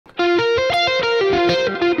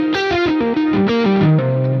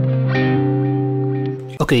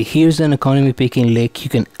Okay, here's an economy picking lick you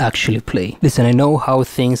can actually play. Listen, I know how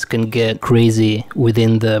things can get crazy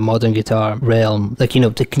within the modern guitar realm, like, you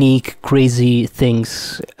know, technique, crazy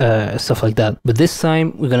things, stuff like that. But this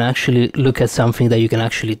time we're gonna actually look at something that you can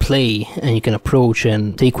actually play and you can approach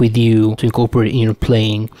and take with you to incorporate in your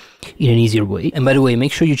playing in an easier way. And by the way,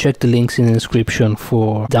 make sure you check the links in the description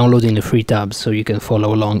for downloading the free tabs so you can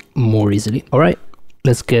follow along more easily. All right,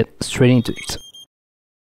 let's get straight into it.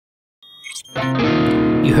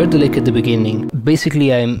 You heard the lick at the beginning. Basically,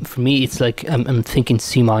 for me, it's like I'm thinking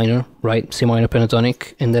C minor, right? C minor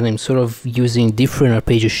pentatonic, and then I'm sort of using different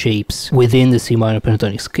arpeggio shapes within the C minor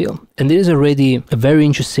pentatonic scale. And there is already a very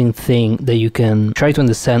interesting thing that you can try to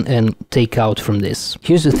understand and take out from this.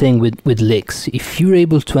 Here's the thing with licks. If you're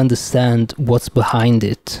able to understand what's behind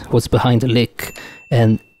it, what's behind the lick,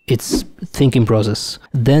 and its thinking process,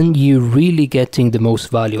 then you're really getting the most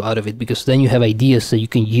value out of it, because then you have ideas that you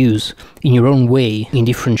can use in your own way, in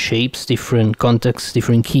different shapes, different contexts,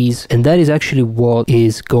 different keys, and that is actually what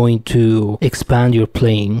is going to expand your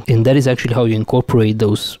playing, and that is actually how you incorporate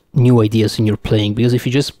those new ideas in your playing. Because if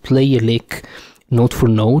you just play a lick note for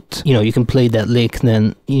note, you know, you can play that lick,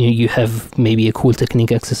 then you have maybe a cool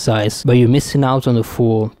technique exercise, but you're missing out on the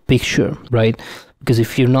full picture, right? Because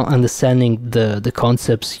if you're not understanding the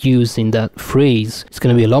concepts used in that phrase, it's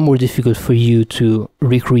going to be a lot more difficult for you to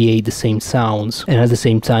recreate the same sounds and at the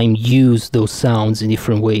same time use those sounds in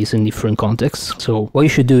different ways in different contexts. So what you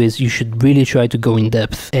should do is you should really try to go in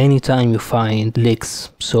depth anytime you find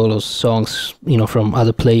licks, solos, songs, you know, from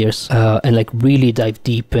other players, and like really dive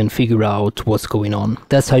deep and figure out what's going on.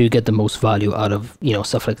 That's how you get the most value out of, you know,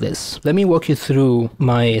 stuff like this. Let me walk you through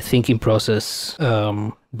my thinking process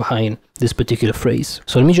behind this particular phrase.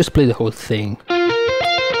 So let me just play the whole thing.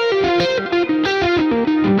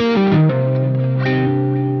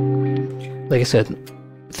 Like I said,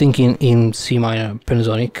 thinking in C minor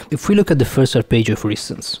pentatonic. If we look at the first arpeggio, for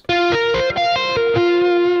instance,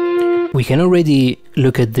 we can already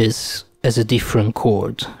look at this as a different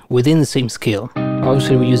chord within the same scale.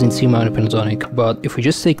 Obviously we're using C minor pentatonic, but if we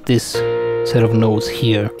just take this set of notes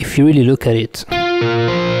here, if you really look at it,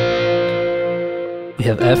 we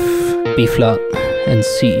have F, B flat, and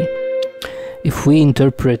C. If we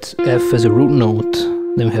interpret F as a root note,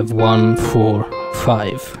 then we have 1, 4,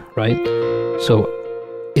 5, right? So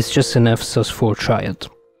it's just an F sus4 triad.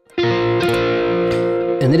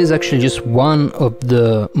 And it is actually just one of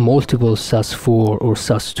the multiple sus4 or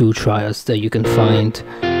sus2 triads that you can find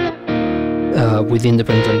within the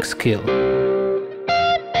pentatonic scale.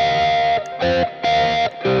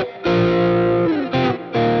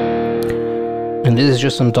 And this is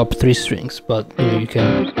just on top 3 strings, but you know, you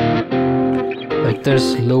can, like,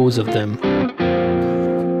 there's loads of them,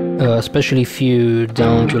 especially if you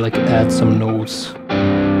down to like add some notes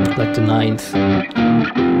like the 9th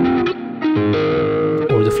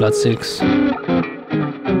or the flat 6.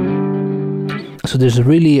 So there's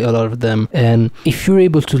really a lot of them, and if you're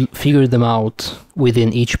able to figure them out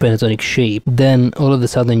within each pentatonic shape, then all of a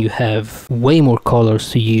sudden you have way more colors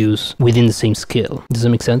to use within the same scale. Does that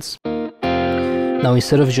make sense? Now,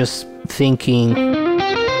 instead of just thinking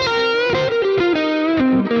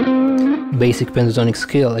basic pentatonic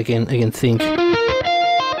scale, I can think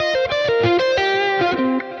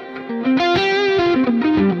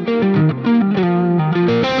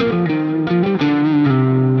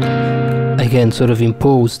again, sort of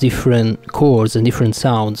impose different chords and different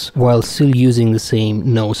sounds while still using the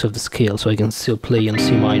same notes of the scale, so I can still play on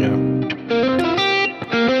C minor.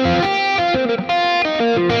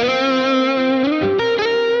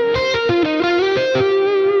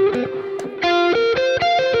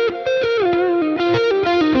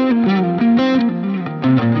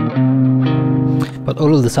 But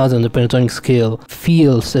all of the sounds on the pentatonic scale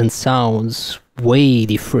feels and sounds way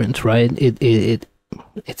different, right?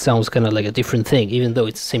 It sounds kind of like a different thing, even though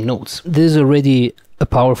it's the same notes. There's already a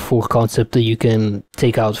powerful concept that you can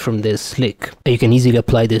take out from this lick. You can easily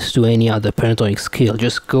apply this to any other pentatonic scale.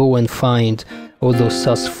 Just go and find all those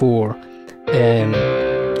sus4 and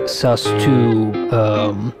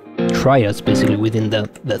sus2 triads basically within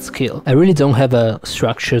that scale. I really don't have a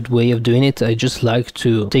structured way of doing it. I just like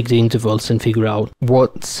to take the intervals and figure out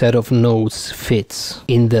what set of notes fits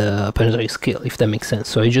in the pentatonic scale, if that makes sense.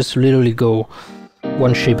 So I just literally go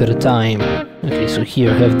one shape at a time. Okay, so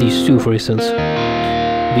here I have these two, for instance,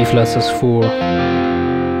 B flat sus4,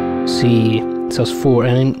 C sus4,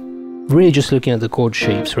 and I'm really just looking at the chord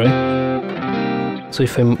shapes, right? So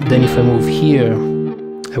if I move here,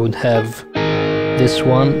 I would have this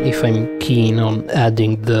one if I'm keen on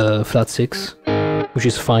adding the flat 6, which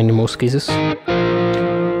is fine in most cases.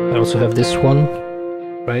 I also have this one,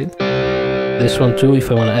 right? this one too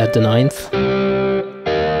if I want to add the 9th.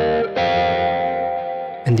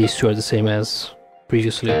 And these two are the same as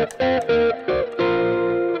previously.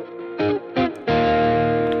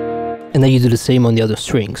 And then you do the same on the other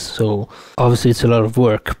strings. So obviously it's a lot of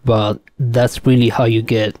work, but that's really how you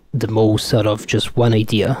get the most out of just one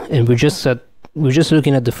idea. And we're just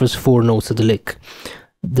looking at the first 4 notes of the lick.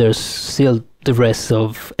 There's still the rest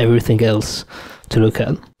of everything else to look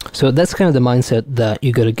at. So that's kind of the mindset that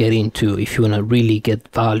you gotta get into if you wanna really get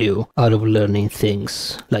value out of learning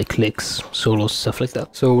things like licks, solos, stuff like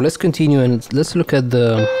that. So let's continue and let's look at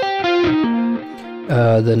the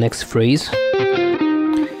next phrase.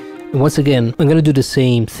 And once again, I'm gonna do the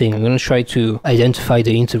same thing. I'm gonna try to identify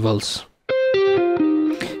the intervals.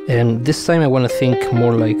 And this time I wanna think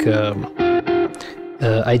more like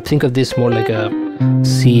I think of this more like a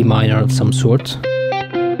C minor of some sort.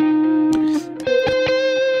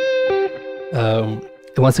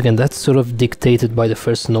 Once again, that's sort of dictated by the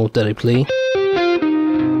first note that I play,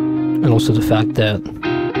 and also the fact that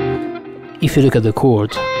if you look at the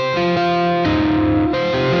chord,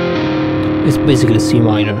 it's basically C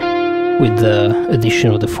minor with the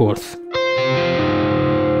addition of the 4th.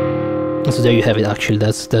 So there you have it. Actually,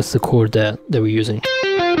 that's the chord that we're using.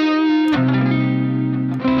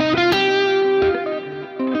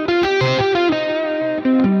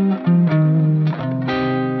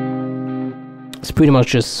 It's pretty much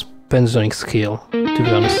just pentatonic scale, to be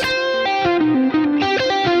honest.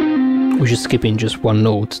 We're just skipping just one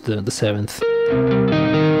note, the 7th.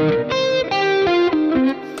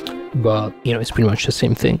 But, you know, it's pretty much the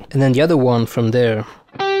same thing. And then the other one from there,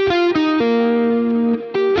 I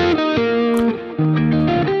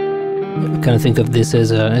kind of think of this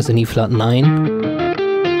as an E flat 9.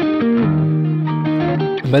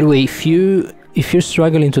 By the way, if you're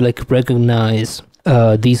struggling to like recognize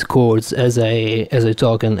these chords as I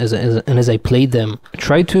talk and as I play them,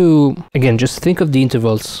 try to, again, just think of the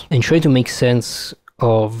intervals and try to make sense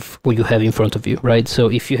of what you have in front of you, right? So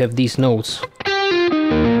if you have these notes,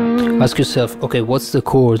 ask yourself, okay, what's the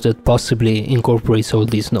chord that possibly incorporates all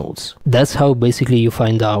these notes? That's how basically you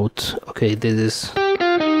find out, okay, this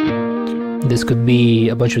could be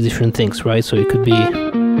a bunch of different things, right? So it could be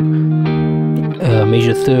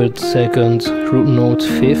major 3rd, 2nd, root note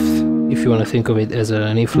 5th, if you want to think of it as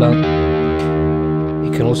an E flat.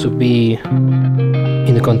 It can also be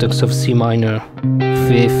in the context of C minor,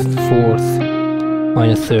 5th, 4th,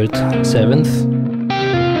 minor 3rd, 7th,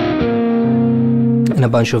 and a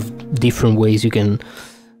bunch of different ways you can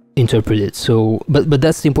interpret it. So, but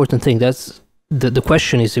that's the important thing. That's the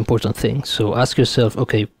question is the important thing. So ask yourself,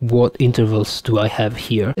 okay, what intervals do I have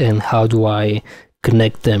here, and how do I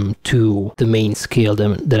connect them to the main scale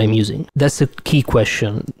that I'm using? That's the key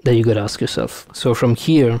question that you gotta ask yourself. So from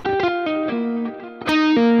here,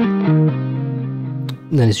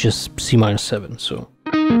 then it's just C minor 7, so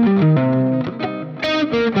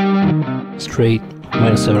straight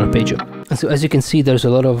minor 7 arpeggio. And so as you can see, there's a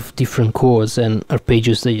lot of different chords and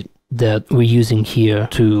arpeggios that we're using here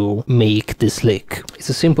to make this lick. It's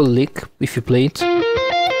a simple lick if you play it.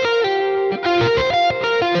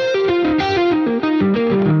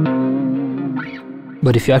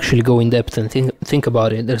 But if you actually go in depth and think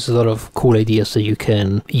about it, there's a lot of cool ideas that you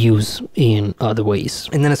can use in other ways.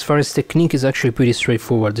 And then as far as technique, is actually pretty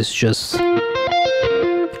straightforward. It's just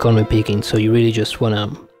economy picking. So you really just want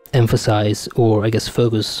to emphasize, or I guess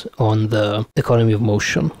focus on the economy of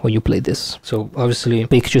motion when you play this. So obviously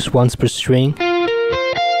pick just once per string.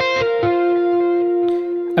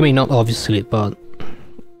 I mean, not obviously, but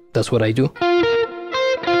that's what I do.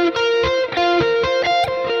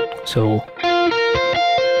 So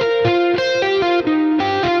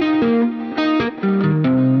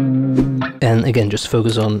and again, just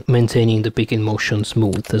focus on maintaining the picking motion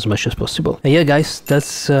smooth as much as possible. And yeah, guys,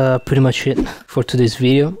 that's pretty much it for today's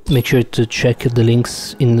video. Make sure to check the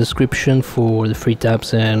links in the description for the free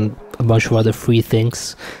tabs and a bunch of other free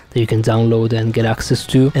things that you can download and get access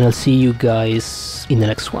to. And I'll see you guys in the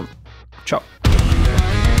next one. Ciao.